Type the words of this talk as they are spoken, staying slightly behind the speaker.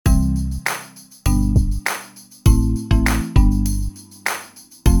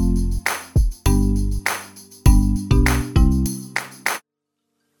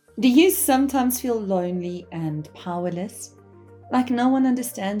Do you sometimes feel lonely and powerless? Like no one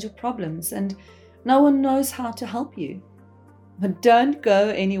understands your problems and no one knows how to help you? But don't go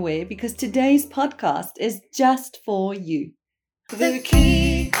anywhere because today's podcast is just for you. The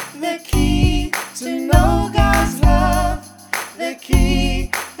key to know God's love. The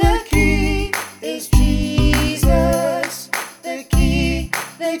key is Jesus. The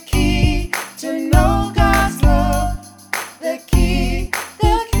key to know God's love. The key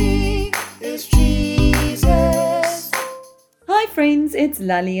is Jesus. Hi friends, it's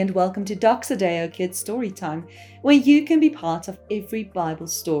Lally and welcome to Doxadeo Kids Storytime, where you can be part of every Bible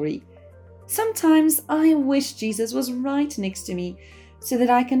story. Sometimes I wish Jesus was right next to me so that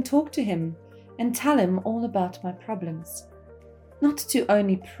I can talk to him and tell him all about my problems. Not to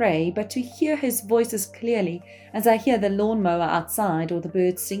only pray, but to hear his voices clearly as I hear the lawnmower outside or the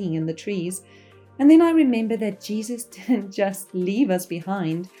birds singing in the trees. And then I remember that Jesus didn't just leave us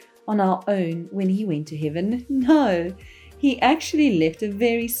behind on our own when he went to heaven. No, he actually left a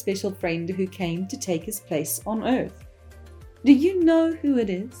very special friend who came to take his place on earth. Do you know who it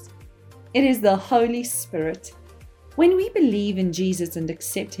is? It is the Holy Spirit. When we believe in Jesus and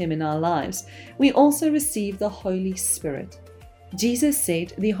accept him in our lives, we also receive the Holy Spirit. Jesus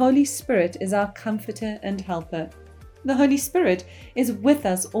said the Holy Spirit is our comforter and helper. The Holy Spirit is with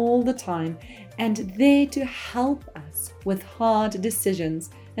us all the time and there to help us with hard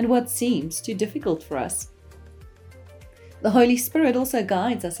decisions and what seems too difficult for us. The Holy Spirit also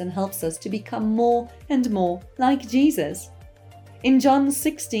guides us and helps us to become more and more like Jesus. In John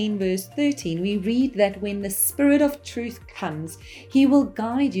 16 verse 13, we read that when the Spirit of truth comes, he will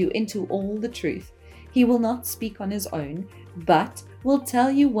guide you into all the truth. He will not speak on his own, but will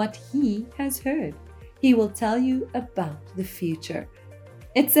tell you what he has heard. He will tell you about the future.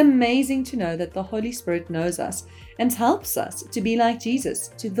 It's amazing to know that the Holy Spirit knows us and helps us to be like Jesus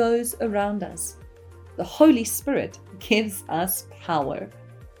to those around us. The Holy Spirit gives us power.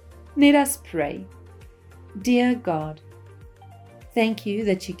 Let us pray. Dear God, thank you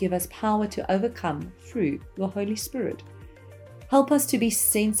that you give us power to overcome through the Holy Spirit. Help us to be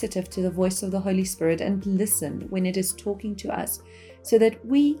sensitive to the voice of the Holy Spirit and listen when it is talking to us so that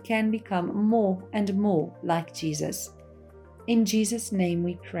we can become more and more like Jesus. In Jesus' name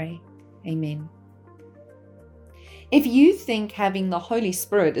we pray. Amen. If you think having the Holy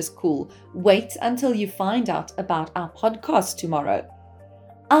Spirit is cool, wait until you find out about our podcast tomorrow.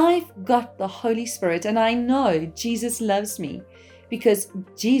 I've got the Holy Spirit and I know Jesus loves me because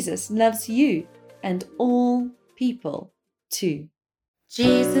Jesus loves you and all people too.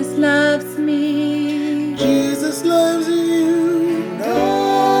 Jesus loves me. Jesus loves you.